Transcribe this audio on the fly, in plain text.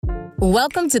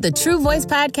Welcome to the True Voice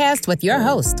Podcast with your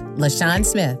host, LaShawn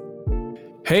Smith.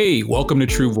 Hey, welcome to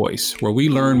True Voice, where we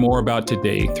learn more about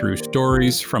today through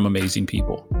stories from amazing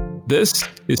people. This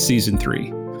is Season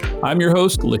 3. I'm your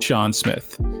host, LaShawn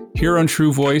Smith. Here on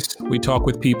True Voice, we talk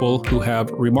with people who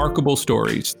have remarkable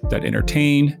stories that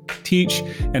entertain, teach,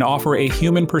 and offer a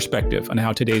human perspective on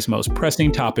how today's most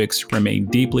pressing topics remain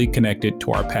deeply connected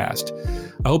to our past.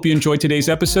 I hope you enjoyed today's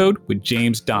episode with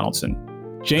James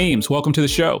Donaldson. James, welcome to the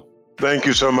show. Thank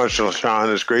you so much,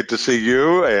 LaShawn. It's great to see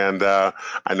you. And I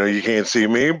know you can't see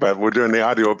me, but we're doing the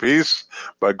audio piece.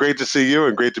 But great to see you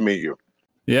and great to meet you.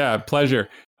 Yeah, pleasure.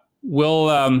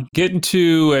 We'll get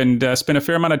into and spend a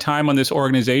fair amount of time on this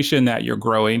organization that you're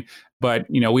growing. But,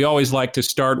 we always like to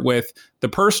start with the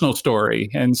personal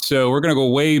story. And so we're going to go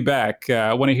way back.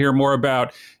 I want to hear more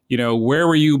about, where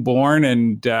were you born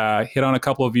and hit on a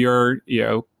couple of your,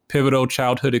 pivotal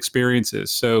childhood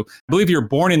experiences. So I believe you're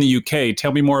born in the UK.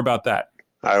 Tell me more about that.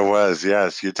 I was,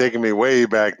 yes. You're taking me way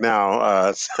back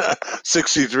now,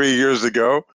 63 years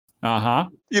ago. Uh-huh.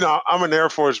 I'm an Air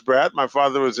Force brat. My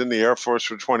father was in the Air Force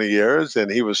for 20 years, and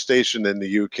he was stationed in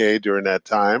the UK during that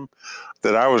time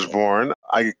that I was born.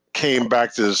 I came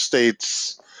back to the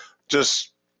States just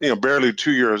barely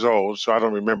 2 years old, so I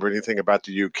don't remember anything about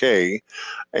the UK.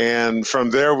 And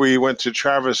from there, we went to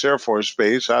Travis Air Force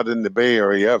Base out in the Bay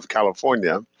Area of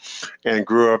California and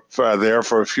grew up there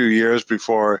for a few years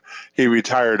before he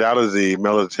retired out of the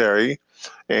military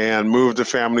and moved the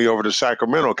family over to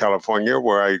Sacramento, California,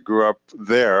 where I grew up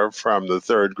there from the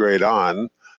third grade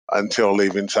on until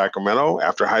leaving Sacramento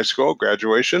after high school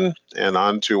graduation and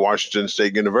on to Washington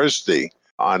State University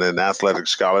on an athletic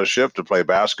scholarship to play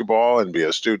basketball and be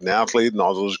a student athlete and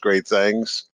all those great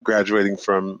things, graduating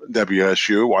from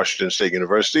WSU, Washington State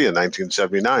University, in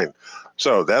 1979.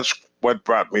 So that's what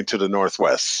brought me to the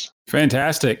Northwest.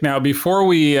 Fantastic. Now, before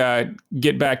we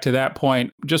get back to that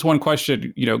point, just one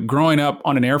question, growing up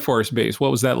on an Air Force base, what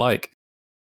was that like?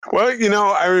 Well,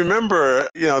 I remember,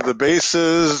 the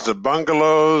bases, the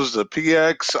bungalows, the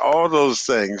PX, all those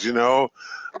things,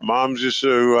 Moms used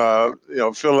to,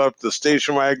 fill up the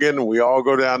station wagon, and we all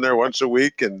go down there once a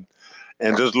week and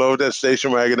just load that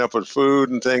station wagon up with food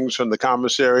and things from the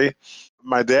commissary.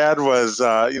 My dad was,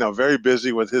 very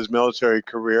busy with his military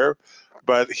career,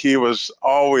 but he was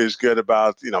always good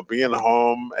about, being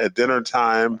home at dinner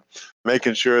time,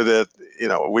 making sure that,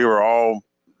 we were all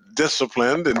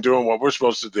disciplined and doing what we're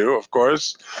supposed to do, of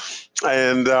course.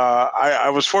 And I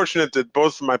was fortunate that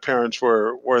both of my parents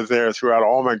were there throughout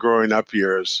all my growing up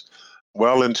years,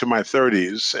 well into my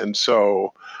 30s. And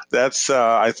so that's,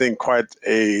 I think, quite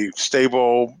a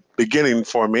stable beginning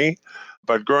for me.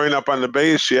 But growing up on the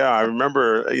base, I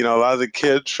remember, a lot of the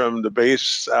kids from the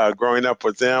base, growing up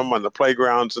with them on the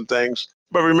playgrounds and things.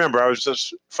 But remember, I was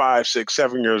just 5, 6,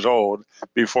 7 years old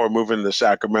before moving to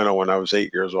Sacramento when I was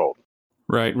 8 years old.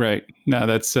 Right. No,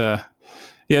 that's,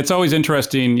 it's always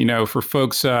interesting, for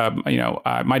folks,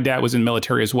 my dad was in the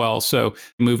military as well, so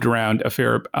moved around a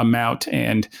fair amount.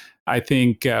 And I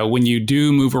think when you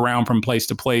do move around from place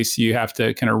to place, you have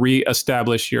to kind of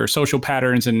reestablish your social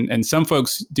patterns. And some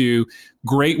folks do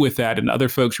great with that and other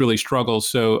folks really struggle.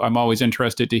 So I'm always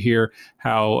interested to hear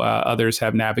how others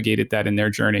have navigated that in their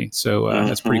journey. So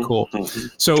that's pretty cool.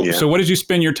 So what did you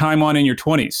spend your time on in your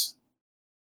 20s?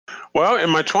 Well, in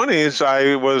my 20s,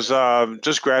 I was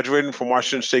just graduating from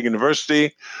Washington State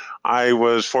University. I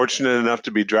was fortunate enough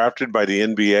to be drafted by the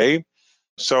NBA.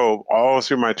 So all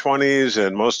through my 20s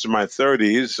and most of my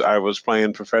 30s, I was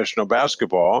playing professional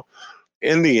basketball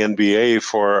in the NBA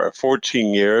for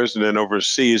 14 years and then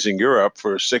overseas in Europe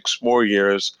for 6 more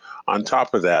years on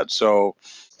top of that. So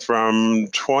from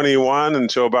 21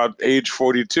 until about age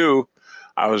 42,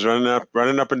 I was running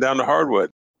up and down the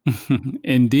hardwood.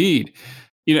 Indeed.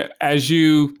 As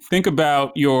you think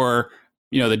about your,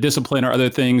 the discipline or other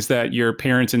things that your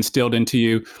parents instilled into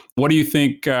you, what do you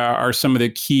think are some of the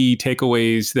key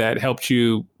takeaways that helped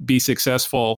you be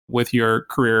successful with your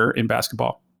career in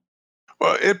basketball?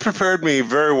 Well, it prepared me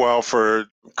very well for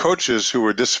coaches who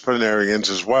were disciplinarians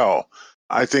as well.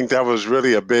 I think that was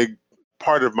really a big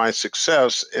part of my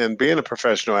success in being a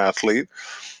professional athlete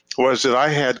was that I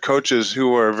had coaches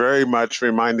who were very much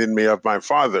reminding me of my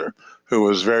father, who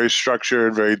was very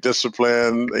structured, very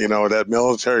disciplined, that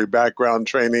military background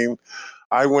training.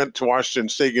 I went to Washington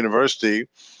State University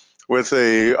with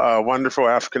a wonderful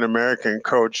African-American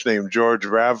coach named George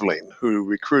Raveling, who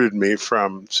recruited me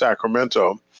from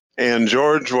Sacramento. And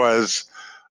George was,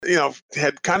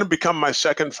 had kind of become my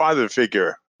second father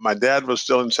figure. My dad was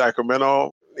still in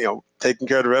Sacramento, taking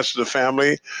care of the rest of the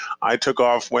family. I took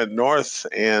off, went north,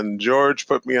 and George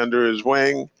put me under his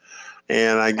wing.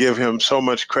 And I give him so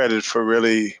much credit for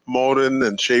really molding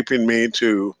and shaping me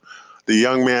to the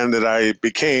young man that I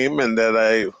became and that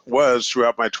I was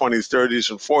throughout my 20s, 30s,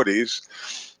 and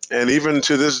 40s. And even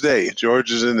to this day, George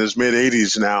is in his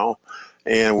mid-80s now,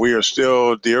 and we are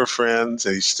still dear friends,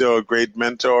 and he's still a great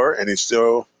mentor, and he's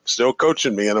still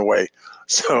coaching me in a way.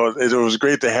 So it was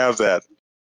great to have that.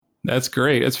 That's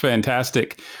great. That's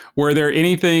fantastic. Were there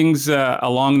any things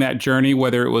along that journey,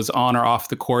 whether it was on or off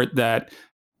the court, that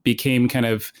became kind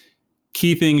of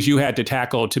key things you had to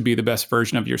tackle to be the best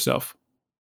version of yourself?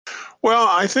 Well,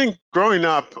 I think growing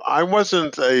up, I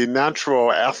wasn't a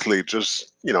natural athlete, just,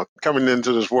 coming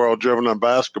into this world driven on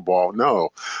basketball. No,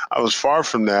 I was far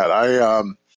from that.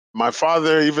 My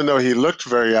father, even though he looked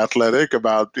very athletic,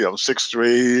 about,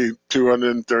 6'3",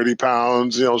 230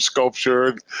 pounds,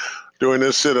 sculptured, doing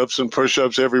his sit-ups and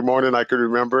push-ups every morning I could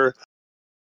remember.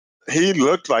 He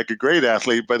looked like a great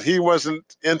athlete, but he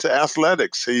wasn't into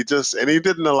athletics. He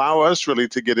didn't allow us really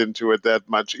to get into it that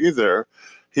much either.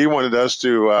 He wanted us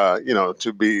to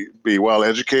be well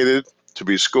educated, to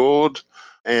be schooled.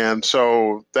 And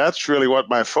so that's really what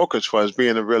my focus was,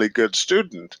 being a really good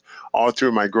student all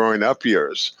through my growing up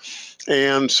years.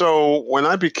 And so when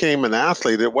I became an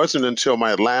athlete, it wasn't until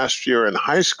my last year in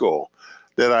high school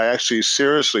that I actually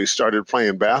seriously started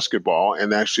playing basketball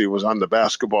and actually was on the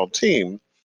basketball team.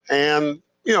 And,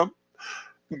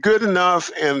 good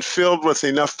enough and filled with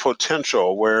enough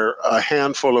potential where a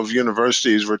handful of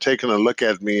universities were taking a look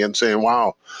at me and saying,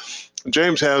 wow,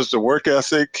 James has the work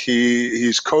ethic,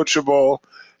 he's coachable,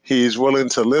 he's willing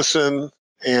to listen.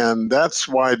 And that's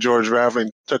why George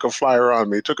Raveling took a flyer on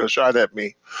me, took a shot at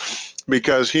me,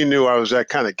 because he knew I was that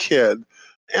kind of kid.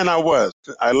 And I was.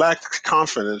 I lacked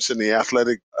confidence in the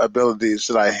athletic abilities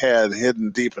that I had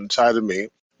hidden deep inside of me.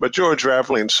 But George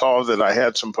Raveling saw that I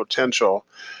had some potential.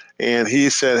 And he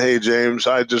said, hey, James,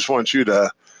 I just want you to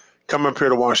come up here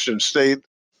to Washington State.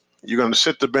 You're going to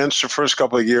sit the bench the first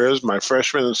couple of years. My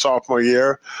freshman and sophomore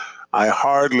year, I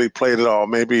hardly played at all.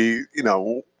 Maybe,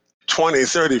 20,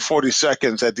 30, 40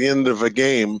 seconds at the end of a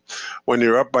game when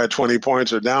you're up by 20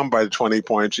 points or down by 20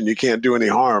 points and you can't do any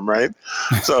harm, right?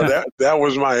 So that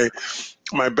was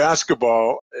my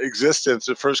basketball existence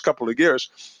the first couple of years.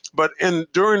 But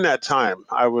during that time,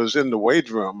 I was in the weight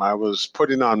room. I was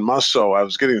putting on muscle. I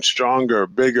was getting stronger,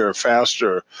 bigger,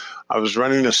 faster. I was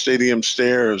running the stadium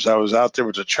stairs. I was out there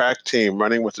with the track team,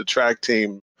 running with the track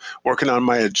team, working on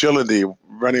my agility,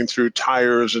 running through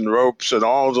tires and ropes and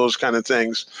all those kind of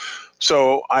things.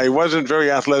 So I wasn't very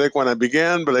athletic when I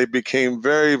began, but I became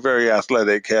very, very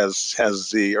athletic as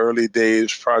the early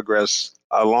days progressed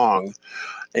along.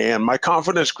 And my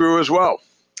confidence grew as well.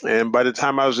 And by the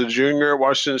time I was a junior at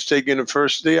Washington State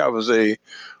University, I was a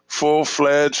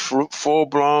full-fledged,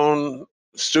 full-blown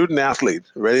student athlete,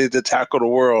 ready to tackle the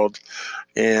world,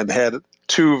 and had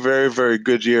 2 very, very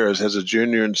good years as a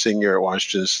junior and senior at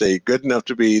Washington State, good enough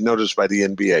to be noticed by the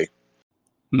NBA.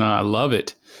 No, I love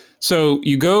it. So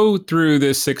you go through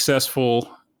this successful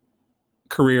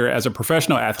career as a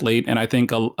professional athlete, and I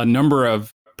think a number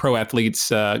of pro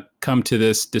athletes come to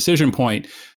this decision point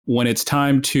when it's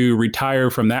time to retire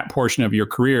from that portion of your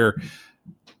career.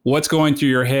 What's going through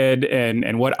your head,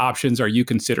 and what options are you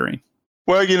considering?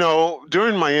 Well,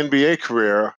 during my NBA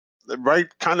career, right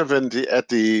kind of at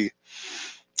the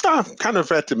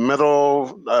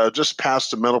middle, just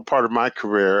past the middle part of my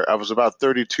career, I was about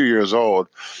 32 years old.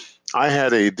 I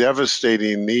had a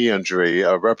devastating knee injury,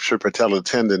 a ruptured patella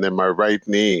tendon in my right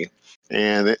knee.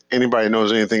 And anybody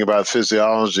knows anything about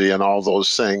physiology and all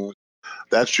those things,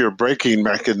 that's your braking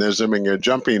mechanism and your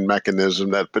jumping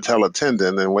mechanism, that patella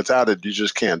tendon. And without it, you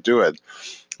just can't do it.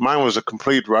 Mine was a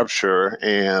complete rupture,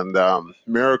 and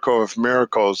miracle of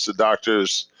miracles, the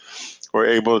doctors were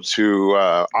able to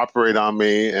operate on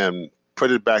me and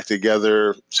put it back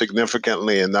together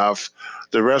significantly enough.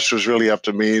 The rest was really up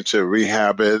to me to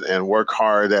rehab it and work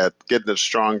hard at getting it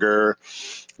stronger,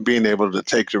 being able to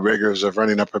take the rigors of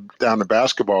running up and down the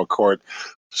basketball court.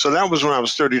 So that was when I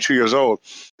was 32 years old.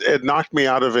 It knocked me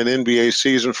out of an NBA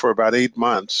season for about 8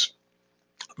 months.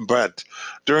 But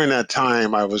during that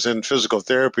time, I was in physical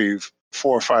therapy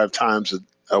 4 or 5 times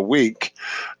a week.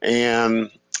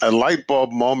 And a light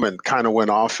bulb moment kind of went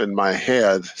off in my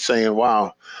head saying,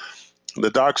 wow, the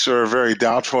docs are very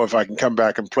doubtful if I can come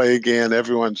back and play again.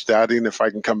 Everyone's doubting if I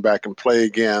can come back and play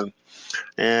again.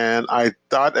 And I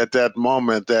thought at that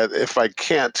moment that if I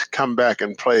can't come back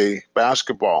and play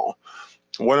basketball,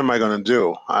 what am I going to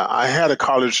do? I had a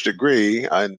college degree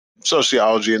in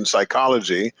sociology and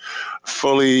psychology,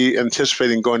 fully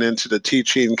anticipating going into the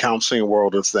teaching, counseling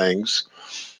world of things.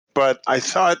 But I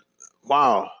thought,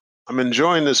 wow, I'm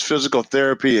enjoying this physical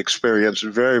therapy experience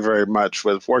very, very much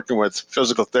with working with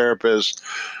physical therapists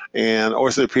and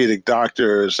orthopedic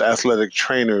doctors, athletic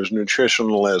trainers,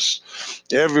 nutritionalists,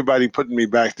 everybody putting me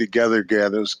back together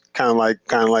again. It was kind of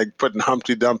like putting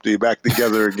Humpty Dumpty back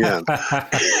together again.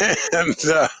 and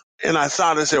and I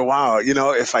thought, I said, wow,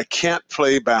 if I can't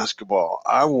play basketball,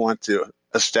 I want to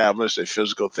establish a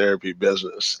physical therapy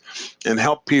business and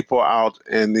help people out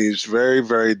in these very,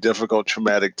 very difficult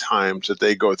traumatic times that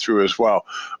they go through as well,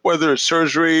 whether it's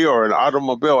surgery or an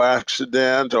automobile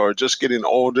accident or just getting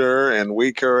older and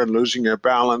weaker and losing your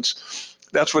balance.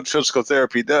 That's what physical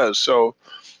therapy does. So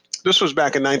this was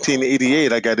back in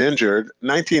 1988. I got injured.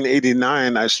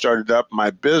 1989, I started up my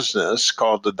business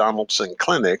called the Donaldson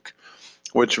Clinic,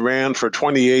 which ran for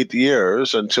 28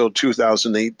 years until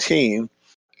 2018.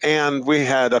 And we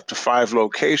had up to 5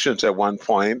 locations at one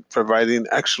point, providing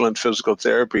excellent physical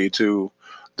therapy to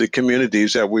the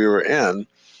communities that we were in.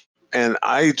 And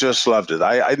I just loved it.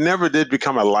 I never did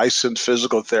become a licensed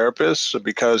physical therapist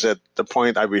because at the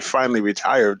point I finally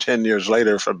retired 10 years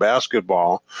later from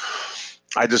basketball,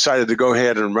 I decided to go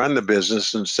ahead and run the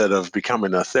business instead of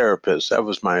becoming a therapist. That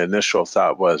was my initial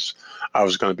thought, was I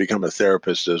was going to become a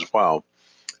therapist as well.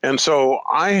 And so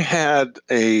I had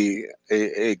a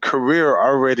career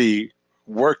already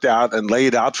worked out and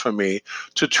laid out for me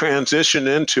to transition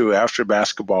into after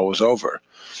basketball was over.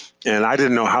 And I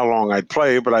didn't know how long I'd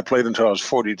play, but I played until I was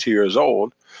 42 years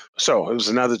old. So it was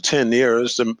another 10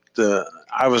 years.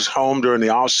 I was home during the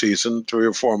off season, 3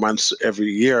 or 4 months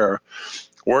every year,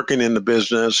 working in the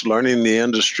business, learning the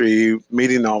industry,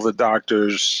 meeting all the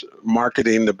doctors,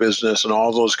 marketing the business, and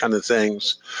all those kind of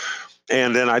things.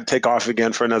 And then I'd take off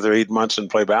again for another 8 months and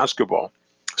play basketball.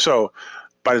 So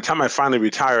by the time I finally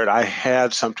retired, I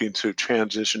had something to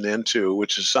transition into,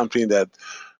 which is something that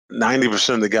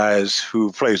 90% of the guys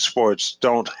who play sports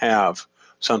don't have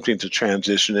something to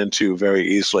transition into very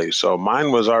easily. So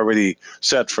mine was already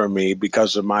set for me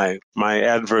because of my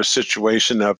adverse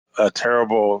situation of a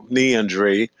terrible knee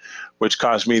injury, which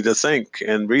caused me to think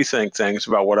and rethink things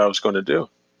about what I was going to do.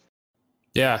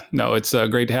 Yeah, no, it's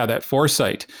great to have that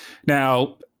foresight.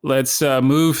 Now, let's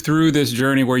move through this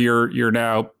journey where you're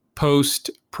now post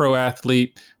pro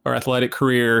athlete or athletic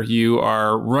career. You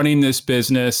are running this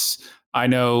business. I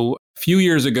know a few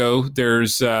years ago,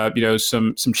 there's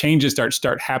some changes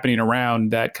start happening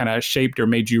around that kind of shaped or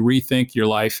made you rethink your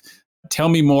life. Tell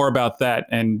me more about that,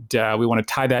 and we want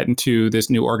to tie that into this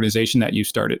new organization that you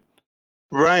started.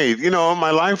 Right.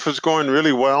 My life was going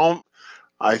really well,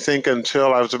 I think,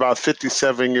 until I was about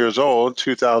 57 years old,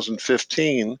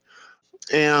 2015.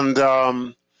 And,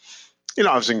 I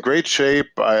was in great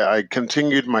shape. I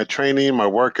continued my training, my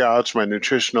workouts, my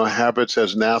nutritional habits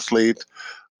as an athlete,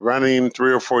 running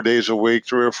 3 or 4 days a week,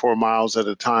 3 or 4 miles at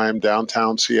a time,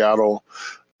 downtown Seattle,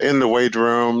 in the weight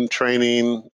room,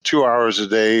 training 2 hours a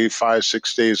day, 5,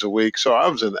 6 days a week. So I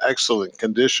was in excellent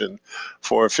condition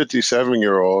for a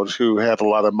 57-year-old who had a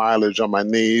lot of mileage on my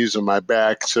knees and my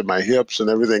backs and my hips and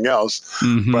everything else.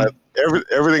 Mm-hmm. But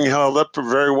everything held up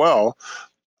very well.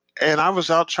 And I was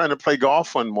out trying to play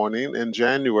golf one morning in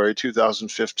January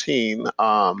 2015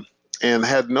 and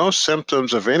had no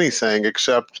symptoms of anything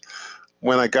except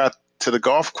when I got to the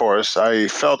golf course, I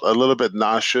felt a little bit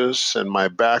nauseous and my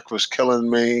back was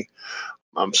killing me.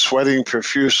 I'm sweating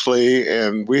profusely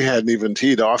and we hadn't even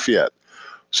teed off yet.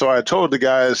 So I told the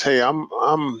guys, hey, I'm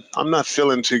not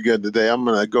feeling too good today. I'm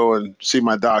going to go and see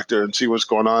my doctor and see what's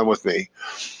going on with me.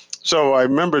 So I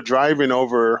remember driving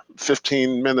over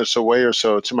 15 minutes away or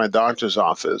so to my doctor's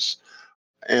office.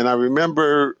 And I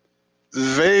remember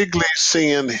vaguely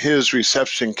seeing his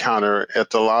reception counter at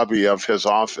the lobby of his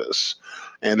office.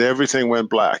 And everything went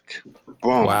black.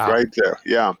 Boom, Wow. right there.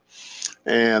 Yeah.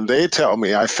 And they tell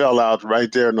me I fell out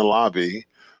right there in the lobby.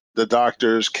 The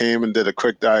doctors came and did a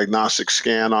quick diagnostic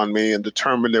scan on me and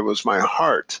determined it was my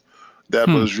heart that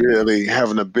was really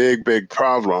having a big, big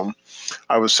problem.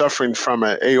 I was suffering from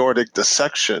an aortic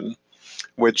dissection,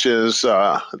 which is,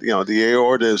 the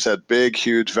aorta is that big,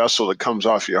 huge vessel that comes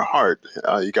off your heart.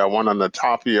 You got one on the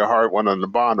top of your heart, one on the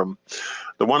bottom.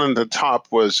 The one on the top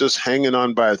was just hanging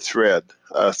on by a thread.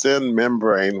 A thin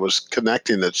membrane was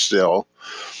connecting it still.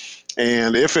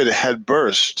 And if it had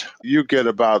burst, you get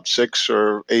about 6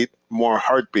 or 8 more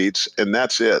heartbeats, and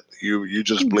that's it. You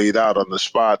just bleed out on the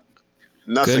spot.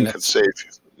 Nothing can save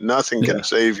you. Nothing can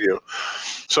save you.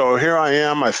 So here I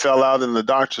am. I fell out in the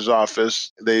doctor's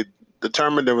office. They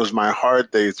determined it was my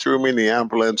heart. They threw me in the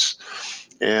ambulance,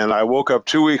 and I woke up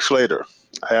 2 weeks later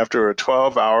after a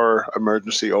 12-hour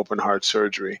emergency open heart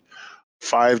surgery,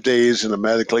 5 days in a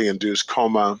medically induced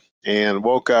coma, and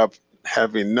woke up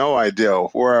having no idea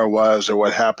where I was or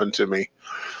what happened to me.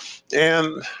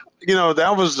 And,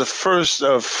 that was the first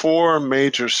of four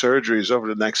major surgeries over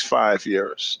the next 5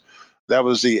 years. That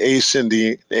was the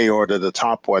ascending aorta, the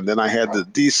top one. Then I had the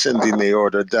descending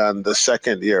aorta done the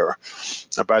second year,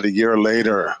 about a year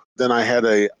later. Then I had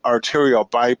a arterial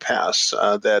bypass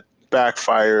that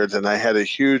backfired, and I had a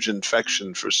huge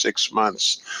infection for 6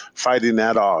 months fighting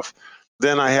that off.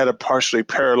 Then I had a partially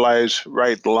paralyzed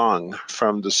right lung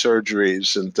from the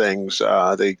surgeries and things.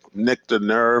 They nicked a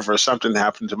nerve or something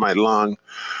happened to my lung.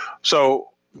 So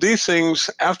these things,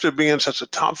 after being such a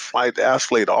top flight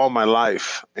athlete all my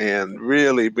life and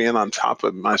really being on top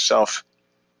of myself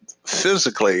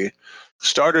physically,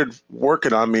 started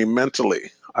working on me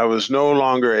mentally. I was no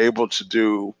longer able to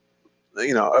do,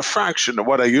 a fraction of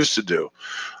what I used to do.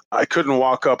 I couldn't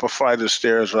walk up a flight of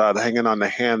stairs without hanging on the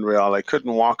handrail. I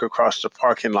couldn't walk across the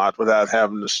parking lot without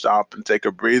having to stop and take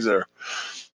a breather.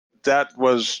 That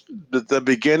was the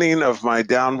beginning of my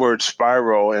downward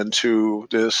spiral into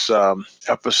this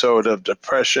episode of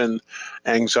depression,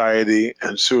 anxiety,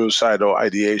 and suicidal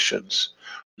ideations.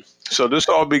 So this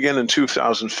all began in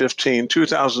 2015.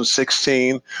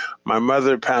 2016, my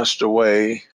mother passed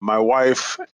away. My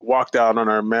wife walked out on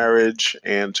our marriage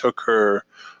and took her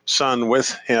son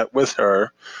with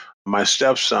her, my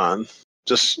stepson,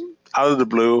 just out of the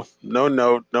blue, no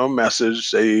note, no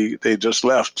message. They just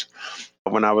left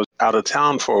when I was out of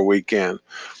town for a weekend.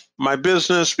 My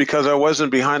business, because I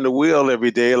wasn't behind the wheel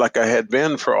every day like I had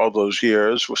been for all those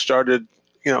years, started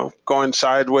going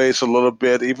sideways a little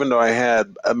bit, even though I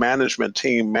had a management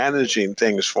team managing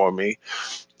things for me.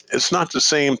 It's not the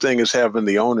same thing as having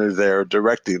the owner there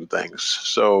directing things.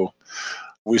 So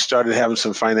we started having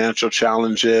some financial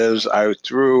challenges. I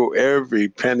threw every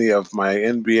penny of my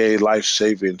NBA life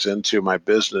savings into my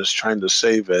business, trying to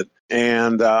save it.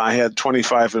 And I had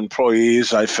 25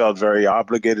 employees I felt very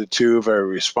obligated to, very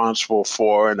responsible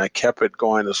for, and I kept it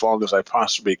going as long as I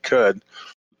possibly could.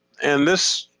 And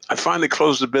I finally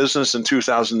closed the business in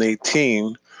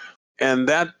 2018, and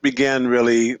that began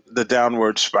really the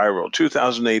downward spiral.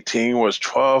 2018 was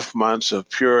 12 months of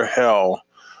pure hell,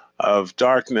 of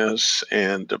darkness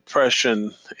and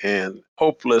depression and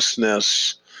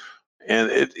hopelessness.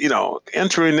 And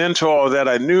entering into all that,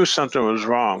 I knew something was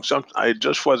wrong. I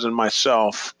just wasn't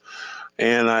myself.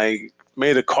 And I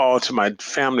made a call to my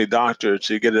family doctor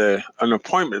to get an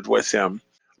appointment with him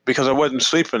because I wasn't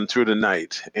sleeping through the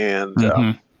night. And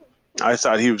I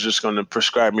thought he was just going to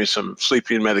prescribe me some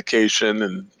sleeping medication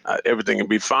and everything would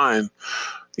be fine.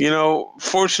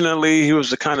 Fortunately, he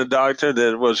was the kind of doctor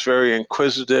that was very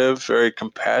inquisitive, very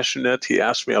compassionate. He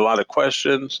asked me a lot of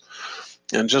questions.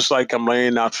 And just like I'm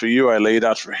laying out for you, I laid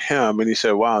out for him. And he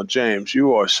said, wow, James,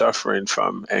 you are suffering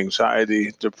from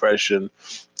anxiety, depression,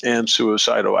 and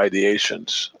suicidal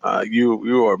ideations.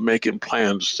 You are making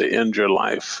plans to end your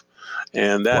life.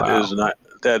 And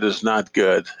that is not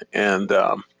good. And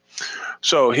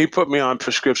so he put me on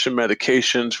prescription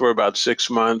medications for about 6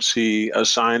 months. He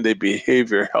assigned a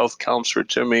behavior health counselor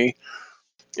to me.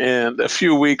 And a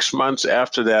few months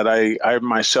after that, I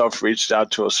myself reached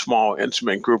out to a small,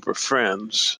 intimate group of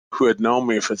friends who had known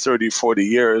me for 30, 40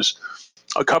 years.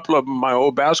 A couple of my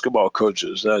old basketball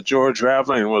coaches, George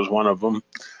Raveling was one of them.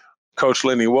 Coach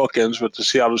Lenny Wilkins with the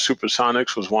Seattle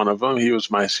Supersonics was one of them. He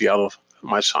was my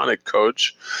Sonic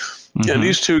coach. And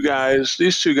these two guys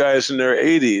in their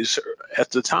 80s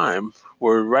at the time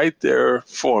were right there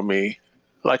for me,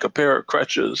 like a pair of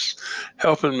crutches,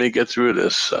 helping me get through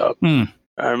this.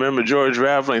 I remember George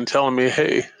Raveling telling me,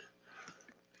 hey,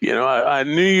 I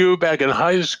knew you back in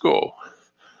high school,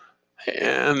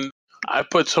 and I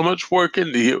put so much work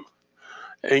into you,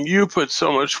 and you put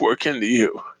so much work into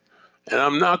you, and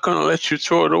I'm not going to let you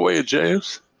throw it away,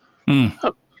 James. And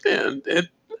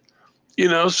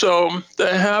so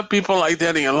to have people like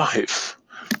that in your life,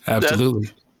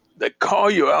 absolutely, that call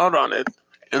you out on it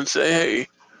and say, hey,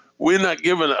 we're not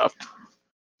giving up.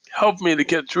 Help me to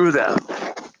get through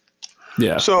that.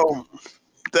 Yeah. So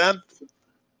that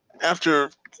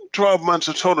after 12 months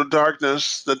of total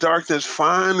darkness, the darkness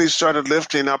finally started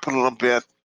lifting up a little bit.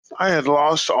 I had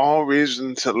lost all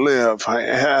reason to live. I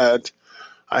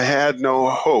had no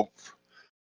hope.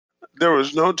 There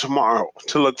was no tomorrow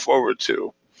to look forward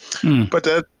to. But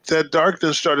that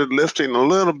darkness started lifting a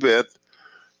little bit,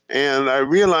 and I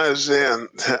realized then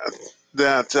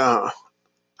that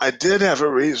I did have a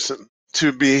reason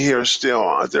to be here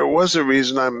still. There was a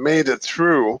reason I made it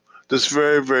through this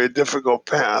very, very difficult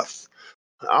path.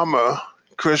 I'm a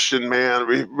Christian man,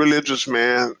 religious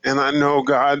man, and I know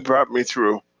God brought me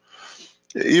through.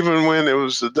 Even when it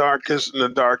was the darkest and the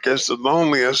darkest, the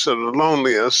loneliest of the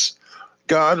loneliest,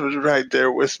 God was right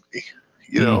there with me,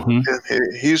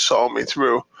 and he saw me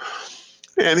through.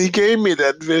 And he gave me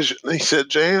that vision. He said,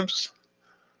 James,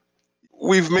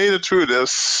 we've made it through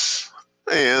this,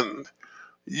 and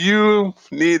you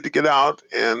need to get out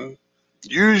and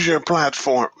use your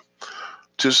platform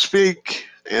to speak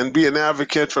and be an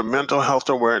advocate for mental health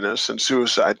awareness and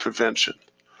suicide prevention.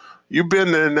 You've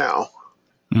been there now.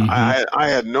 Mm-hmm. I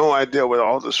had no idea what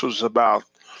all this was about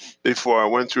before I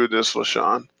went through this,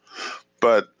 LaShawn.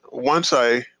 But once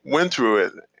I went through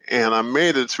it and I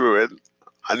made it through it,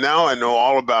 now I know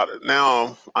all about it.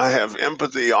 Now I have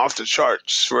empathy off the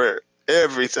charts for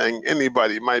everything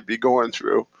anybody might be going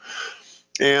through.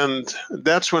 And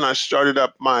that's when I started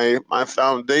up my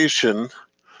foundation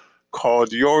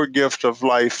called Your Gift of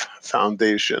Life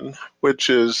Foundation, which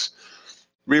is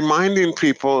reminding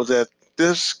people that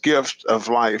this gift of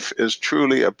life is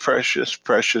truly a precious,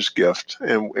 precious gift.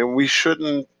 And we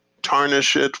shouldn't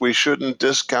tarnish it. We shouldn't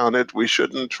discount it. We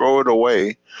shouldn't throw it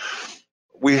away.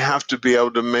 We have to be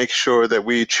able to make sure that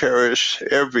we cherish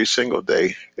every single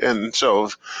day. And so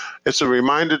it's a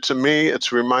reminder to me,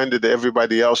 it's a reminder to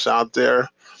everybody else out there.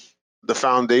 The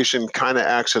foundation kind of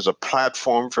acts as a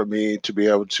platform for me to be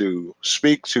able to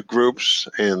speak to groups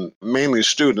and mainly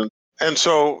students. And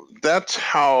so that's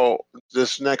how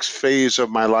this next phase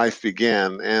of my life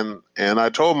began. And I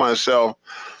told myself,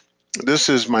 this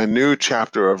is my new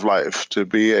chapter of life, to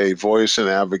be a voice and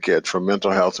advocate for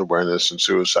mental health awareness and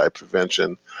suicide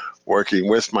prevention, working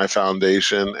with my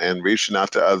foundation and reaching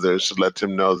out to others to let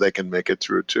them know they can make it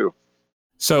through too.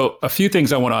 So a few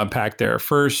things I want to unpack there.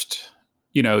 First,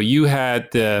 you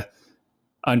had the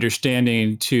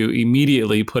understanding to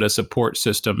immediately put a support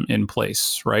system in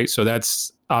place, right? So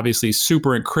that's obviously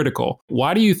super critical.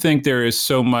 Why do you think there is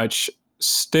so much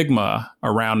stigma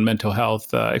around mental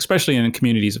health, especially in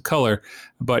communities of color,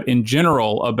 but in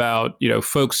general about,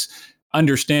 folks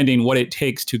understanding what it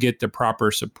takes to get the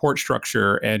proper support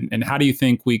structure? And how do you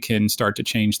think we can start to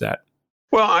change that?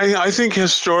 Well, I think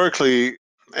historically,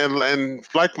 and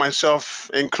like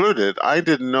myself included, I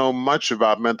didn't know much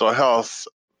about mental health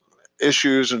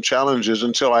issues and challenges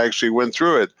until I actually went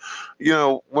through it.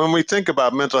 When we think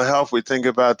about mental health, we think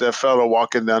about that fellow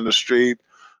walking down the street,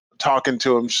 talking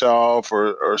to himself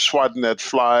or swatting at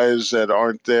flies that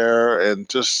aren't there and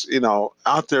just,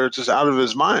 out there, just out of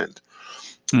his mind.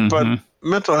 Mm-hmm. But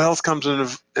mental health comes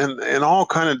in all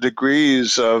kind of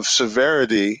degrees of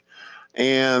severity,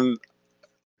 and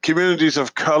communities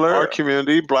of color, our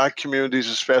community, Black communities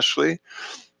especially,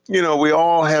 we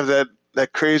all have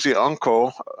that crazy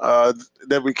uncle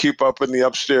that we keep up in the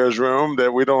upstairs room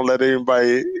that we don't let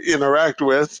anybody interact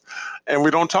with and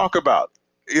we don't talk about.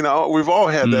 We've all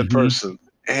had that person.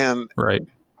 And right.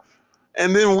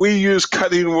 And then we use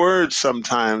cutting words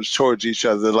sometimes towards each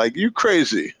other, like, you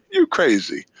crazy.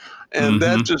 And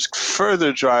that just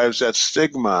further drives that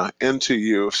stigma into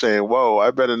you, saying, whoa,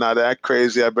 I better not act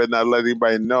crazy. I better not let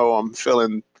anybody know I'm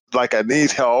feeling like I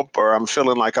need help, or I'm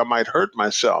feeling like I might hurt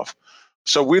myself.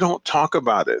 So we don't talk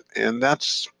about it. And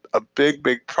that's a big,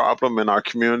 big problem in our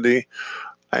community.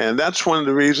 And that's one of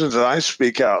the reasons that I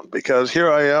speak out, because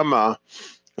here I am, a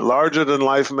larger than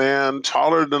life man,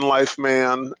 taller than life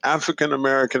man, African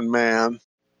American man,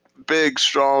 big,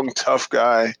 strong, tough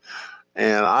guy.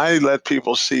 And I let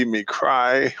people see me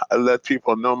cry. I let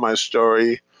people know my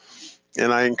story.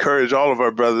 And I encourage all of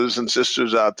our brothers and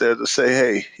sisters out there to say,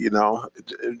 hey,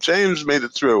 James made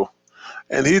it through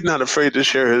and he's not afraid to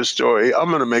share his story. I'm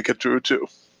going to make it through too.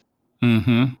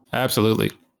 Absolutely.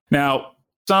 Now,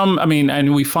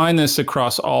 and we find this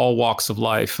across all walks of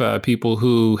life, people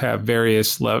who have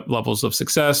various levels of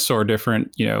success or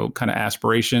different, kind of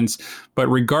aspirations. But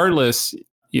regardless,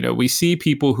 we see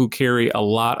people who carry a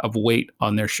lot of weight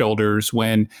on their shoulders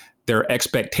when their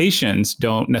expectations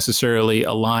don't necessarily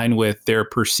align with their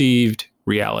perceived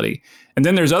reality. And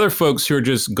then there's other folks who are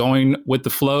just going with the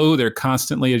flow. They're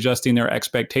constantly adjusting their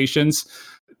expectations.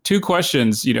 Two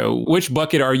questions, which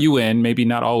bucket are you in? Maybe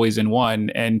not always in one.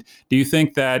 And do you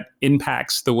think that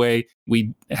impacts the way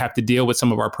we have to deal with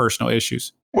some of our personal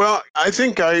issues? Well, I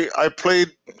think I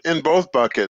played in both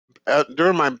buckets.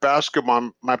 During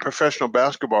my professional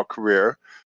basketball career,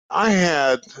 I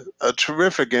had a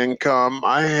terrific income.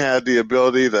 I had the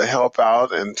ability to help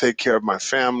out and take care of my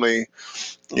family,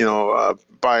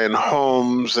 buying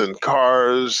homes and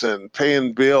cars and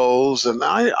paying bills. And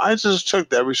I just took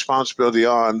that responsibility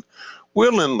on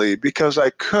willingly because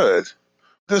I could.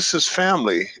 This is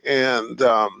family. And,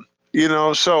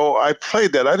 so I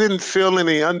played that. I didn't feel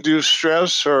any undue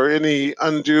stress or any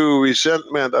undue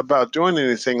resentment about doing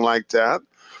anything like that.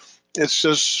 It's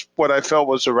just what I felt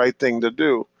was the right thing to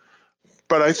do.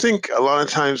 But I think a lot of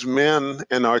times men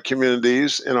in our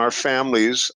communities, in our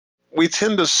families, we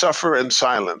tend to suffer in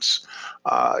silence.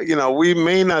 We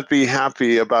may not be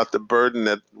happy about the burden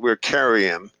that we're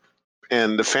carrying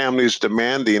and the family's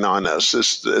demanding on us.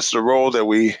 It's the role that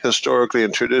we historically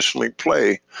and traditionally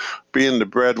play, being the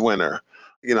breadwinner,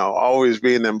 always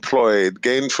being employed,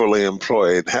 gainfully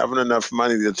employed, having enough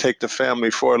money to take the family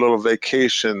for a little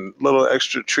vacation, little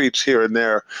extra treats here and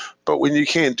there. But when you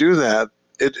can't do that,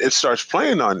 it starts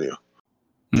playing on you.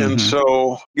 And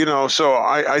so,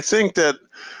 I think that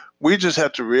we just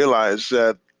have to realize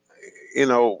that,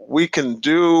 we can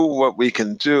do what we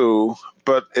can do,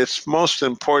 but it's most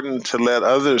important to let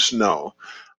others know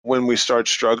when we start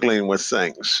struggling with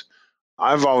things.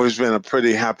 I've always been a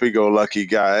pretty happy-go-lucky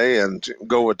guy and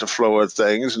go with the flow of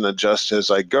things and adjust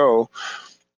as I go.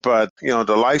 But,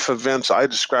 the life events I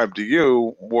described to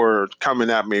you were coming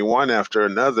at me one after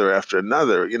another after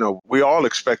another. We all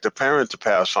expect a parent to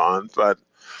pass on, but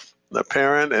the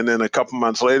parent, and then a couple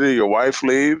months later, your wife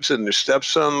leaves and your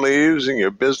stepson leaves and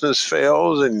your business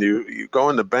fails and you go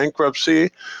into bankruptcy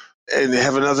and you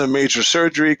have another major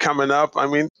surgery coming up. I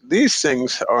mean, these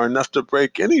things are enough to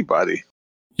break anybody.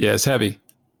 Yeah, it's heavy.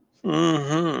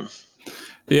 Mm-hmm.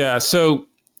 Yeah. So,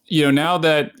 now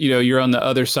that, you're on the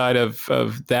other side of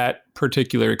that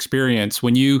particular experience,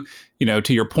 when you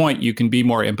to your point, you can be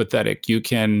more empathetic. You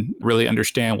can really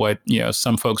understand what,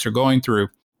 some folks are going through.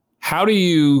 How do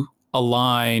you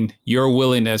align your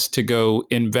willingness to go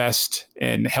invest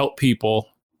and help people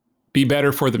be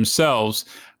better for themselves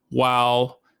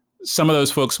while some of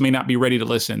those folks may not be ready to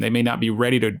listen? They may not be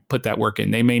ready to put that work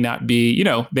in. They may not be,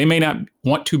 they may not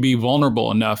want to be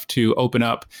vulnerable enough to open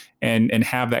up and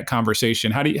have that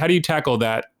conversation. How do you tackle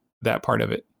that part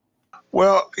of it?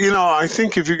 Well, I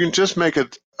think if you can just make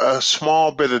it a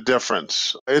small bit of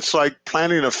difference, it's like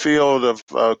planting a field of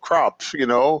crops.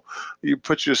 You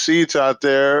put your seeds out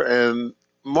there and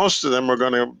most of them are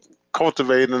going to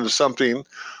cultivate into something,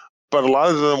 but a lot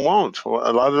of them won't. A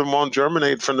lot of them won't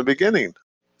germinate from the beginning.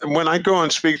 When I go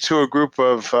and speak to a group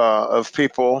of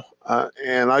people,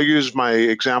 and I use my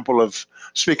example of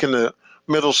speaking to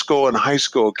middle school and high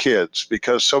school kids,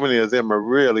 because so many of them are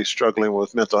really struggling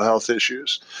with mental health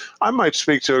issues. I might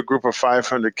speak to a group of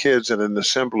 500 kids in an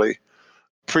assembly,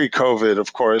 pre-COVID,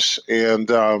 of course, and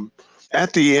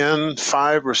at the end,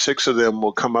 5 or 6 of them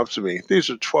will come up to me. These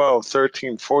are 12,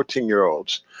 13,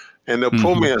 14-year-olds, and they'll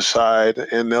pull me aside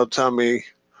and they'll tell me,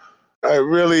 I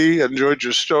really enjoyed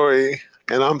your story,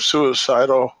 and I'm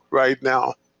suicidal right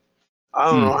now.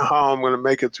 I don't know how I'm going to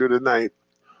make it through the night.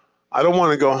 I don't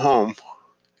want to go home.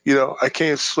 I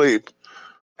can't sleep.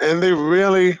 And they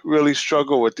really, really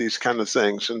struggle with these kind of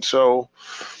things. And so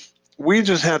we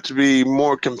just have to be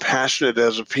more compassionate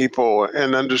as a people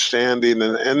and understanding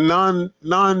and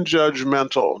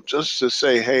non-judgmental, just to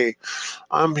say, hey,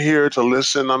 I'm here to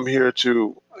listen. I'm here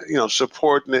to,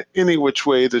 support in any which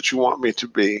way that you want me to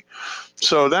be.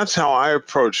 So that's how I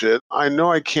approach it. I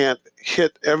know I can't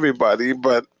hit everybody,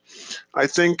 but I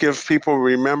think if people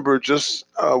remember just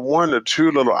 1 or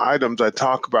 2 little items I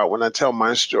talk about when I tell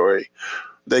my story,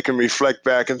 they can reflect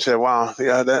back and say, wow,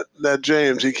 yeah, that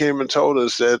James, he came and told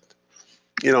us that,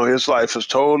 his life was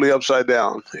totally upside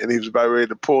down and he was about ready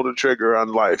to pull the trigger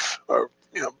on life or,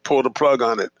 pull the plug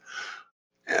on it.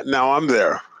 And now I'm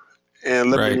there.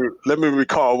 And let me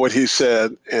recall what he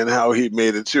said and how he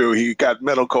made it through. He got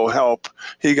medical help.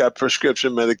 He got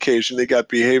prescription medication. He got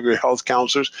behavioral health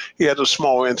counselors. He had a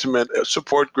small, intimate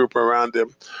support group around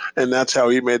him. And that's how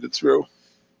he made it through.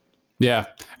 Yeah.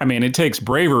 I mean, it takes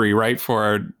bravery, right,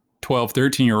 for a 12,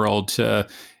 13-year-old to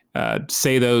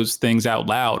say those things out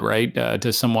loud, right,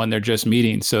 to someone they're just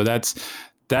meeting. So that's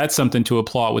something to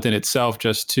applaud within itself,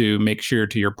 just to make sure,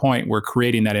 to your point, we're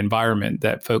creating that environment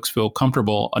that folks feel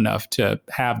comfortable enough to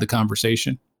have the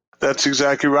conversation. That's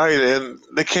exactly right. And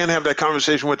they can't have that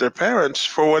conversation with their parents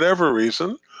for whatever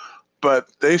reason, but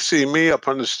they see me up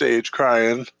on the stage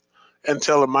crying and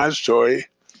telling my story.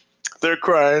 They're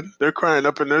crying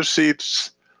up in their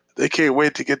seats. They can't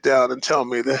wait to get down and tell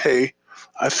me that, hey,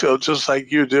 I feel just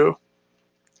like you do,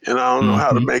 and I don't know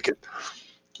how to make it.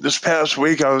 This past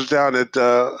week, I was down at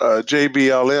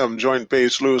JBLM, Joint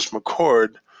Base Lewis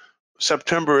McChord.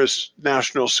 September is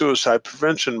National Suicide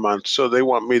Prevention Month, so they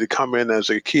want me to come in as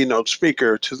a keynote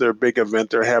speaker to their big event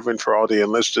they're having for all the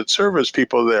enlisted service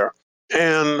people there.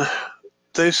 And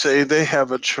they say they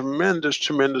have a tremendous,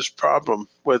 tremendous problem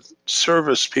with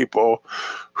service people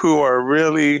who are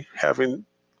really having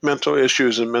mental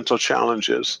issues and mental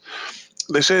challenges.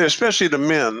 They say especially the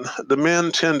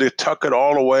men tend to tuck it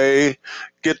all away,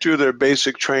 get through their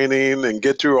basic training and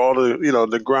get through all the,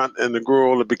 the grunt and the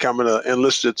gruel of becoming an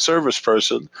enlisted service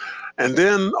person. And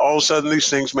then all of a sudden these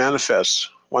things manifest,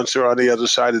 once they're on the other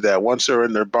side of that, once they're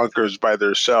in their bunkers by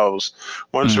themselves,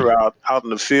 once they're out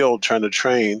in the field trying to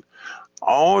train,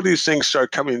 all these things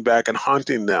start coming back and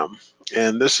haunting them.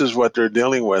 And this is what they're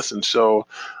dealing with. And so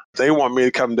they want me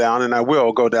to come down, and I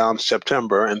will go down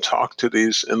September and talk to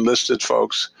these enlisted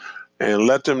folks and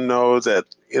let them know that,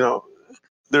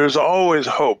 there's always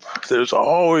hope. There's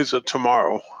always a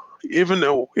tomorrow, even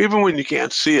when you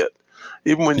can't see it,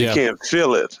 even when you can't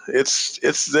feel it,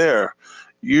 it's there.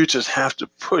 You just have to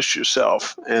push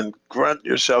yourself and grunt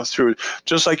yourself through.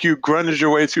 Just like you grunted your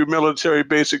way through military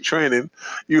basic training,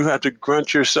 you have to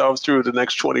grunt yourself through the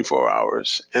next 24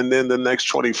 hours and then the next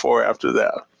 24 after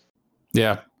that.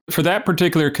 Yeah. For that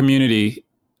particular community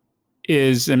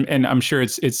and I'm sure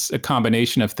it's a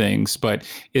combination of things, but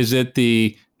is it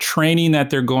the training that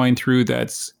they're going through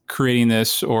that's creating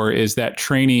this, or is that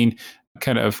training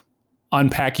kind of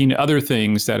unpacking other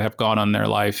things that have gone on in their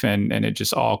life and it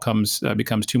just all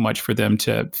becomes too much for them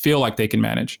to feel like they can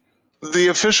manage? The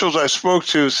officials I spoke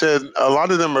to said a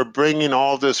lot of them are bringing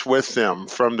all this with them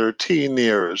from their teen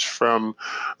years, from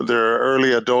their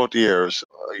early adult years.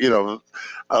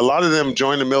 A lot of them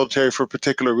join the military for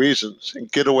particular reasons,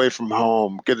 get away from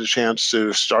home, get a chance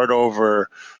to start over,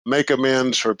 make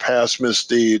amends for past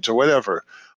misdeeds or whatever.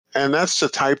 And that's the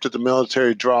type that the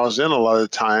military draws in a lot of the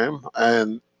time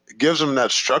and gives them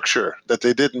that structure that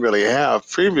they didn't really have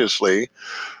previously,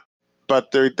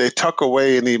 but they tuck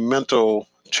away any mental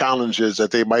challenges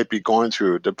that they might be going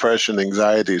through: depression,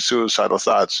 anxiety, suicidal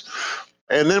thoughts.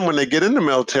 And then when they get in the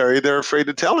military, they're afraid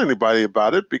to tell anybody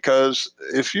about it, because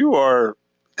if you are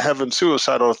having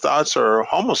suicidal thoughts or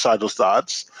homicidal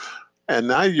thoughts, and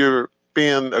now you're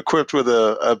being equipped with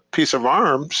a piece of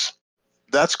arms,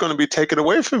 that's going to be taken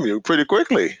away from you pretty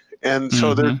quickly. And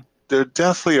so they're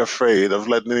deathly afraid of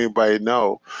letting anybody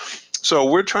know. So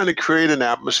we're trying to create an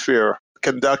atmosphere,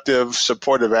 conductive,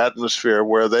 supportive atmosphere,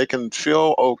 where they can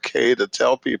feel okay to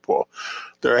tell people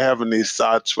they're having these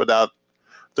thoughts without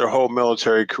their whole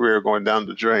military career going down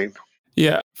the drain.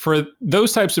 Yeah. For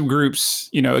those types of groups,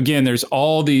 again, there's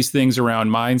all these things around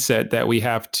mindset that we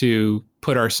have to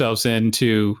put ourselves in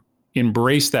to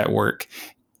embrace that work.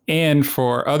 And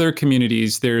for other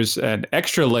communities, there's an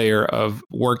extra layer of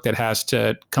work that has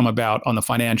to come about on the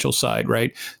financial side,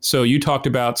 right? So you talked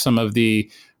about some of the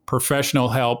professional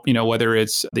help, whether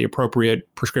it's the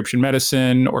appropriate prescription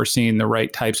medicine or seeing the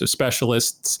right types of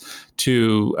specialists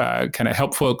to kind of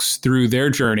help folks through their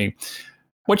journey.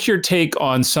 What's your take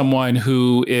on someone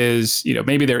who is,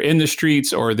 maybe they're in the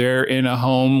streets or they're in a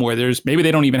home where maybe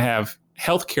they don't even have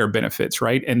healthcare benefits,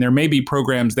 right? And there may be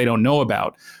programs they don't know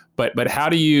about. But how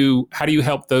do you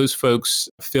help those folks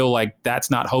feel like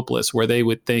that's not hopeless, where they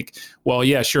would think, well,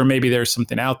 yeah, sure, maybe there's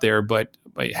something out there, but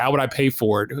how would I pay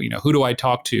for it? Who do I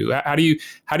talk to? How do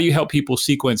you help people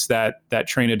sequence that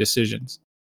train of decisions?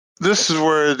 This is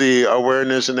where the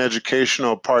awareness and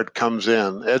educational part comes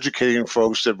in, educating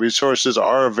folks that resources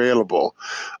are available.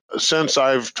 Since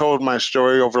I've told my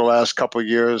story over the last couple of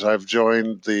years, I've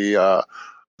joined the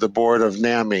board of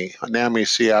NAMI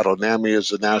Seattle. NAMI is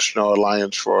the National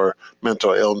Alliance for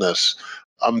Mental Illness.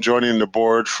 I'm joining the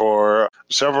board for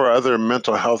several other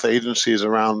mental health agencies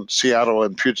around Seattle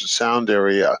and Puget Sound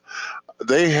area.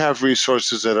 They have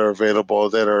resources that are available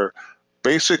that are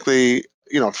basically,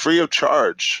 free of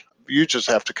charge. You just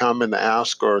have to come and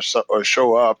ask or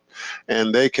show up,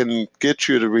 and they can get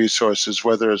you the resources,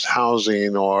 whether it's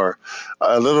housing or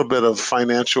a little bit of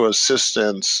financial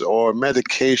assistance or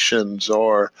medications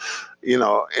or,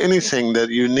 anything that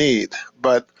you need.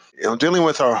 But, dealing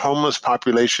with our homeless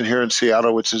population here in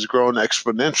Seattle, which has grown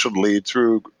exponentially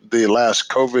through the last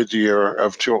COVID year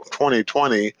of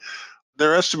 2020,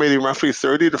 they're estimating roughly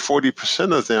 30 to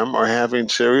 40% of them are having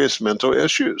serious mental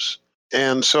issues.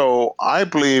 And so I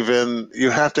believe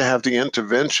you have to have the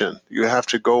intervention. You have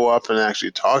to go up and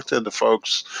actually talk to the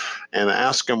folks and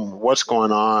ask them what's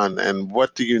going on and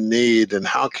what do you need and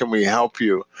how can we help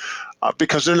you?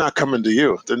 Because they're not coming to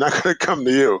you. They're not going to come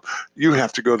to you. You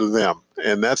have to go to them.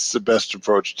 And that's the best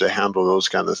approach to handle those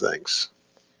kind of things.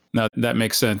 No, that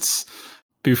makes sense.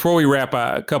 Before we wrap,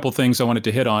 a couple things I wanted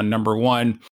to hit on. Number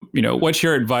one, what's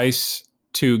your advice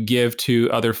to give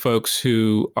to other folks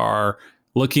who are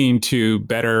looking to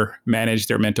better manage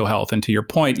their mental health? And to your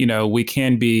point, we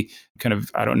can be kind of,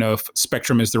 I don't know if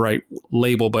spectrum is the right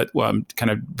label, but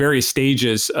kind of various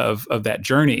stages of that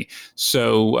journey.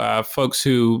 So folks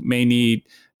who may need,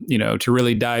 to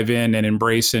really dive in and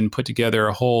embrace and put together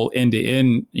a whole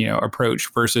end-to-end,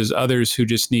 approach versus others who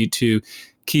just need to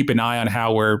keep an eye on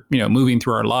how we're, moving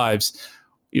through our lives.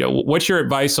 What's your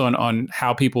advice on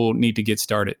how people need to get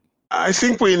started? I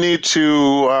think we need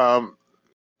to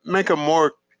make a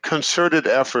more concerted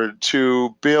effort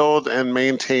to build and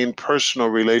maintain personal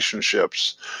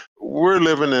relationships. We're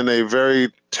living in a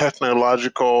very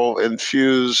technological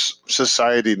infused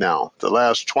society now. The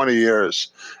last 20 years,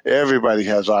 everybody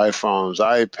has iPhones,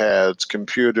 iPads,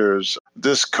 computers.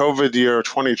 This COVID year,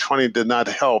 2020, did not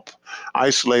help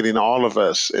isolating all of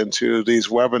us into these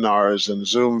webinars and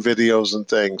Zoom videos and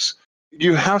things.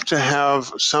 You have to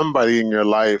have somebody in your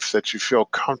life that you feel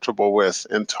comfortable with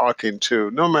and talking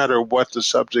to, no matter what the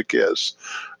subject is.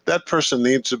 That person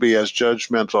needs to be as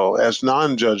judgmental, as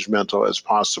non-judgmental as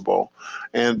possible,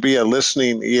 and be a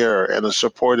listening ear and a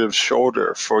supportive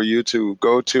shoulder for you to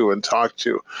go to and talk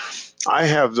to. I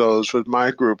have those with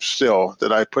my group still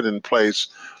that I put in place.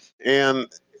 And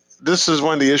this is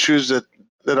one of the issues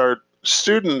that our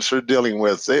students are dealing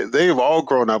with. They've all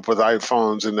grown up with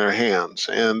iPhones in their hands,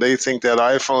 and they think that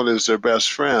iPhone is their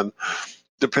best friend,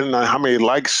 depending on how many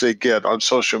likes they get on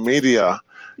social media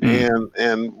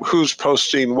and who's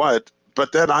posting what.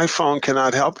 But that iPhone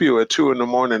cannot help you at 2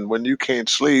 a.m. when you can't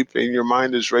sleep and your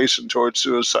mind is racing towards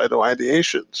suicidal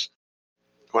ideations.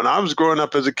 When I was growing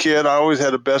up as a kid, I always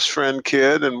had a best friend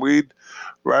kid, and we'd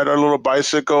ride our little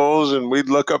bicycles and we'd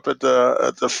look up at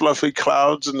the fluffy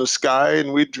clouds in the sky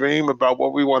and we'd dream about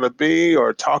what we want to be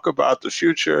or talk about the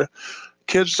future.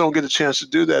 Kids don't get a chance to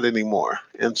do that anymore.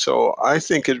 And so I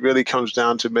think it really comes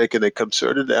down to making a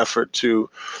concerted effort to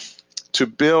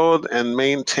build and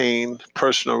maintain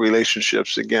personal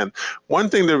relationships again. One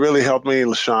thing that really helped me,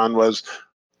 LaShawn, was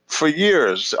for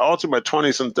years, all through my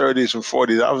 20s and 30s and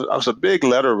 40s, I was a big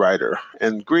letter writer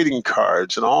and greeting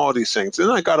cards and all these things.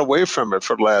 Then I got away from it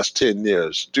for the last 10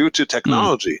 years due to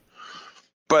technology.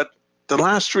 But the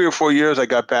last 3 or 4 years, I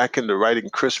got back into writing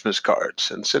Christmas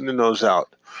cards and sending those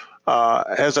out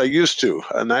as I used to.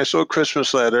 A nice little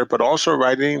Christmas letter, but also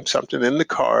writing something in the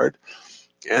card.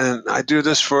 And I do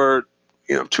this for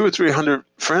 200 or 300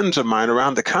 friends of mine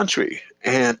around the country,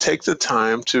 and take the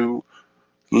time to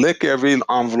lick every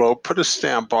envelope, put a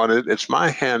stamp on it. It's my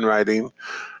handwriting,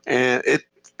 and it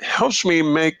helps me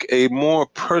make a more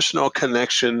personal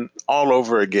connection all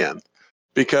over again.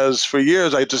 Because for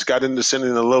years I just got into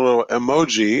sending a little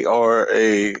emoji or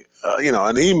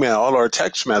an email or a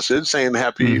text message saying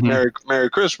Merry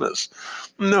Christmas.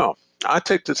 No, I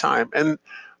take the time. And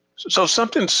so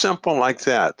something simple like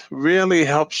that really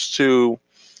helps to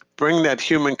bring that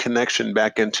human connection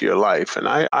back into your life. And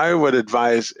I would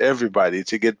advise everybody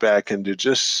to get back into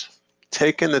just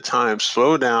taking the time,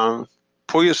 slow down,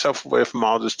 pull yourself away from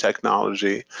all this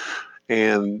technology,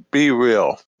 and be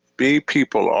real, be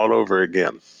people all over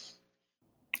again.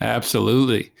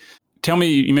 Absolutely. Tell me,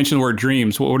 you mentioned the word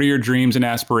dreams. What are your dreams and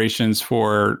aspirations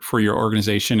for your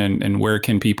organization, and where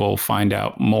can people find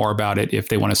out more about it if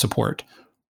they want to support?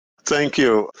 Thank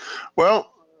you. Well,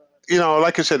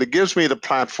 like I said, it gives me the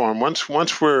platform.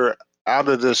 Once we're out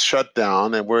of this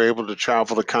shutdown and we're able to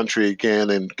travel the country again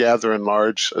and gather in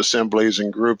large assemblies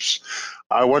and groups,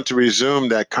 I want to resume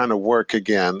that kind of work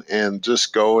again and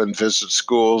just go and visit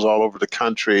schools all over the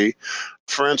country.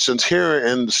 For instance, here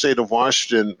in the state of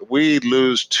Washington, we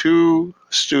lose 2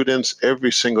 students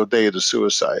every single day to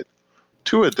suicide.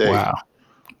 2 a day. Wow.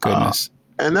 Goodness.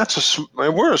 And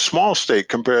we're a small state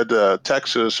compared to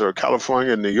Texas or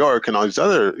California and New York and all these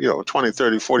other, 20,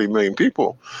 30, 40 million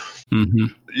people. Mm-hmm.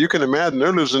 You can imagine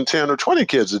they're losing 10 or 20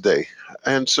 kids a day.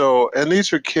 And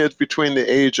these are kids between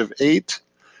the age of 8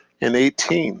 and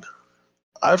 18.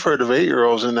 I've heard of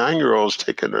 8-year-olds and 9-year-olds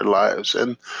taking their lives.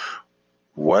 And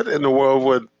what in the world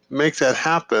would make that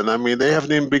happen? I mean, they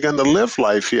haven't even begun to live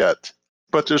life yet.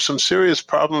 But there's some serious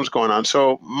problems going on.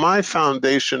 So my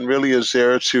foundation really is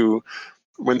there to,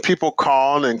 when people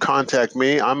call and contact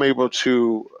me, I'm able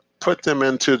to put them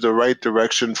into the right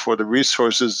direction for the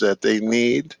resources that they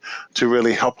need to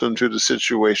really help them through the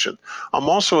situation. I'm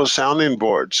also a sounding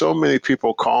board. So many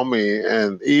people call me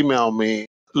and email me,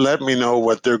 let me know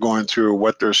what they're going through,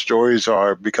 what their stories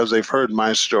are, because they've heard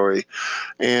my story.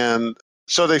 And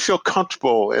so they feel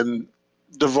comfortable in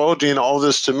divulging all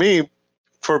this to me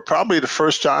for probably the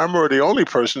first time or the only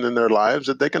person in their lives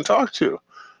that they can talk to,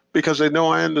 because they know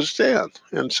I understand.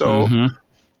 And so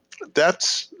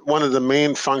that's one of the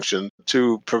main functions,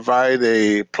 to provide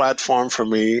a platform for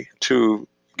me to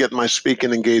get my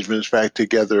speaking engagements back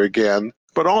together again.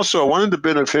 But also, one of the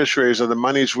beneficiaries of the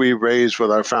monies we raise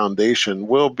with our foundation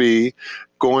will be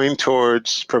going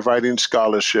towards providing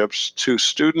scholarships to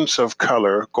students of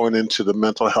color going into the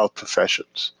mental health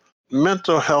professions.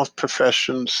 Mental health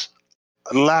professions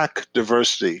lack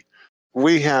diversity.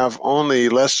 We have only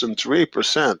less than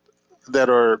 3% that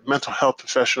are mental health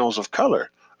professionals of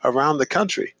color around the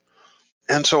country.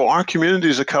 And so our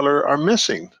communities of color are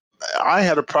missing. I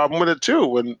had a problem with it too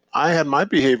when I had my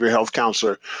behavioral health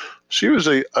counselor. She was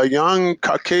a young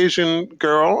Caucasian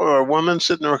girl or a woman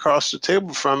sitting across the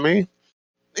table from me,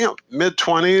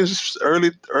 mid-20s,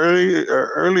 early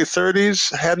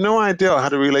 30s, had no idea how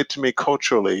to relate to me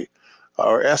culturally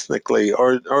or ethnically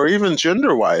or even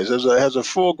gender-wise as a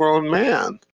full-grown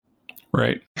man.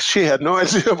 Right. She had no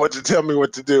idea what to tell me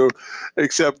what to do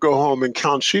except go home and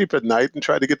count sheep at night and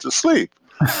try to get to sleep.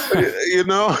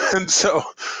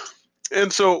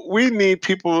 And so we need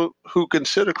people who can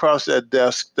sit across that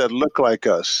desk that look like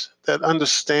us, that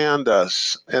understand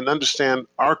us and understand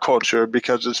our culture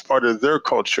because it's part of their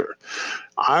culture.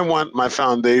 I want my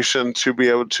foundation to be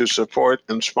able to support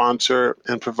and sponsor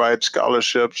and provide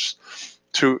scholarships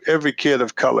to every kid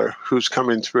of color who's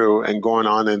coming through and going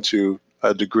on into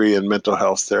a degree in mental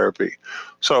health therapy.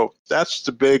 So that's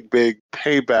the big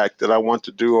payback that I want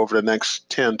to do over the next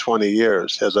 10, 20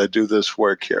 years as I do this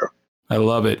work here. I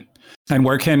love it. And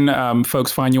where can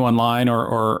folks find you online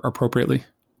or appropriately?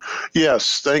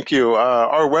 Yes, thank you.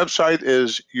 Our website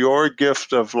is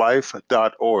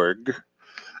yourgiftoflife.org,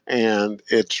 and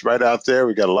it's right out there.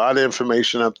 We got a lot of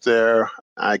information up there.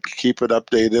 I keep it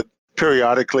updated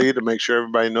periodically to make sure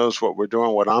everybody knows what we're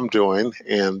doing, what I'm doing.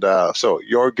 And so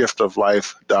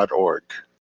yourgiftoflife.org.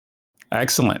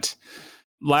 Excellent.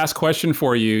 Last question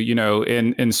for you,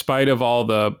 in spite of all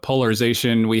the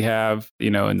polarization we have,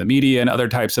 in the media and other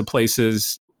types of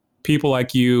places, people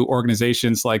like you,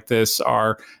 organizations like this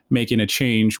are making a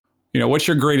change. What's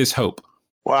your greatest hope?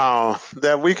 Wow,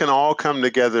 that we can all come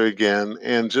together again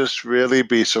and just really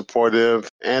be supportive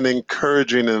and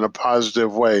encouraging in a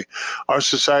positive way. Our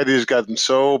society has gotten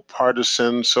so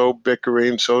partisan, so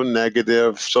bickering, so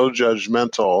negative, so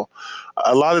judgmental.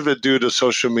 A lot of it due to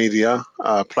social media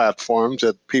platforms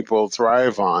that people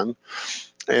thrive on.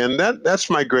 And that's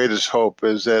my greatest hope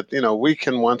is that, we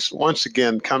can once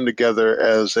again come together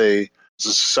as a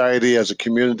society, as a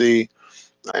community,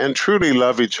 and truly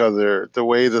love each other the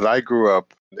way that I grew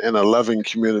up in a loving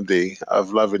community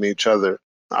of loving each other.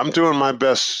 I'm doing my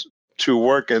best to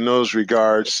work in those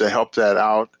regards to help that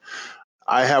out.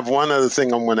 I have one other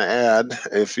thing I'm going to add,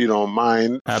 if you don't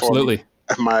mind. Absolutely.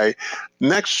 For my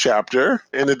next chapter,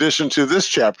 in addition to this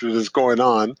chapter that's going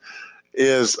on,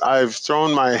 is I've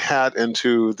thrown my hat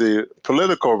into the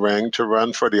political ring to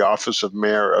run for the office of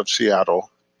mayor of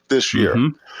Seattle this year.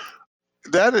 Mm-hmm.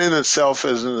 That in itself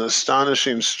is an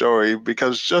astonishing story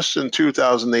because just in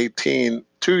 2018,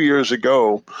 2 years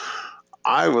ago,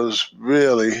 I was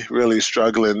really, really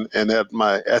struggling and at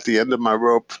the end of my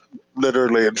rope,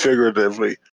 literally and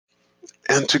figuratively.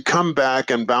 And to come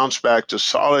back and bounce back to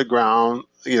solid ground,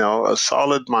 a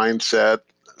solid mindset,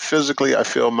 physically I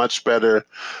feel much better.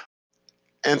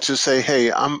 And to say,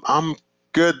 hey, I'm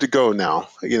good to go now.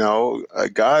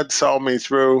 God saw me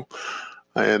through.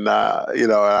 And,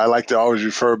 I like to always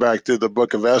refer back to the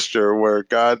book of Esther where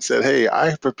God said, hey,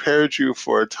 I prepared you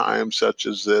for a time such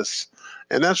as this.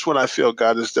 And that's what I feel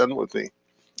God has done with me.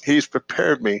 He's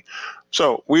prepared me.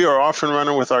 So we are off and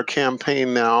running with our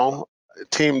campaign now,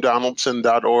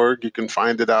 teamdonaldson.org. You can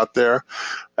find it out there.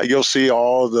 You'll see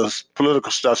all the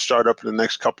political stuff start up in the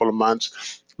next couple of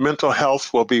months. Mental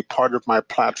health will be part of my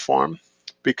platform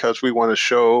because we want to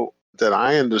show that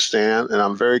I understand and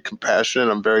I'm very compassionate,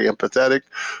 I'm very empathetic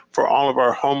for all of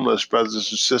our homeless brothers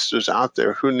and sisters out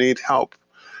there who need help.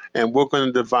 And we're going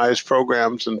to devise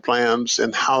programs and plans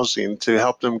and housing to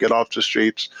help them get off the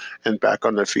streets and back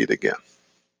on their feet again.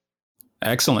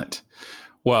 Excellent.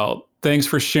 Well, thanks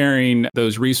for sharing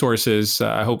those resources.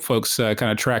 I hope folks kind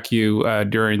of track you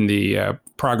during the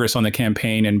progress on the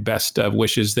campaign and best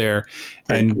wishes there.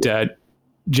 Thank you.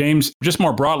 James, just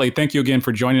more broadly, thank you again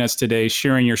for joining us today,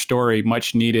 sharing your story,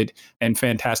 much needed and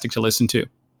fantastic to listen to.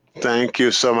 Thank you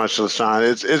so much,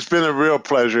 LaShawn. It's been a real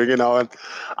pleasure, and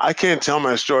I can't tell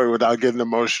my story without getting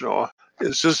emotional.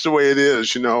 It's just the way it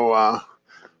is,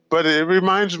 but it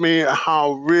reminds me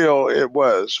how real it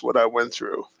was, what I went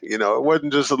through. It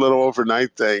wasn't just a little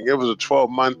overnight thing. It was a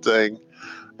 12-month thing.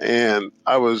 And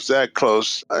I was that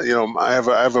close. I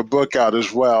have a book out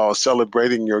as well,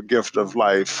 Celebrating Your Gift of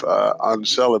Life, on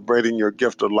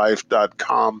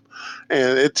celebratingyourgiftoflife.com.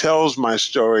 And it tells my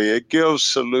story. It gives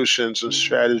solutions and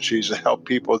strategies to help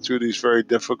people through these very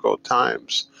difficult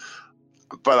times.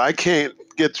 But I can't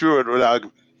get through it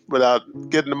without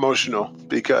getting emotional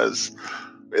because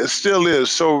it still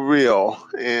is so real.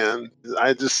 And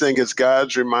I just think it's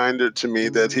God's reminder to me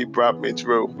that he brought me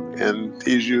through and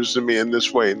he's using me in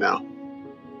this way now.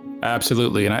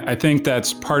 Absolutely. And I think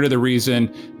that's part of the reason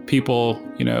people,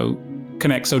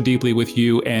 connect so deeply with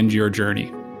you and your journey.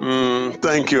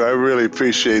 Thank you. I really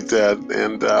appreciate that.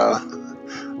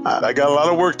 And I got a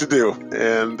lot of work to do,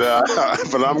 and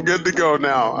but I'm good to go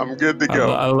now. I'm good to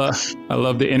go. I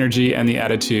love the energy and the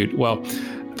attitude. Well,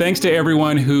 thanks to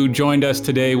everyone who joined us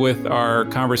today with our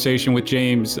conversation with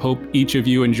James. Hope each of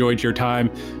you enjoyed your time.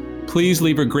 Please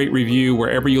leave a great review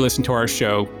wherever you listen to our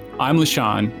show. I'm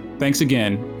LaShawn. Thanks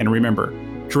again. And remember,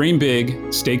 dream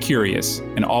big, stay curious,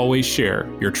 and always share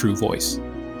your true voice.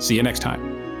 See you next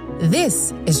time.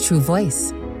 This is True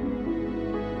Voice.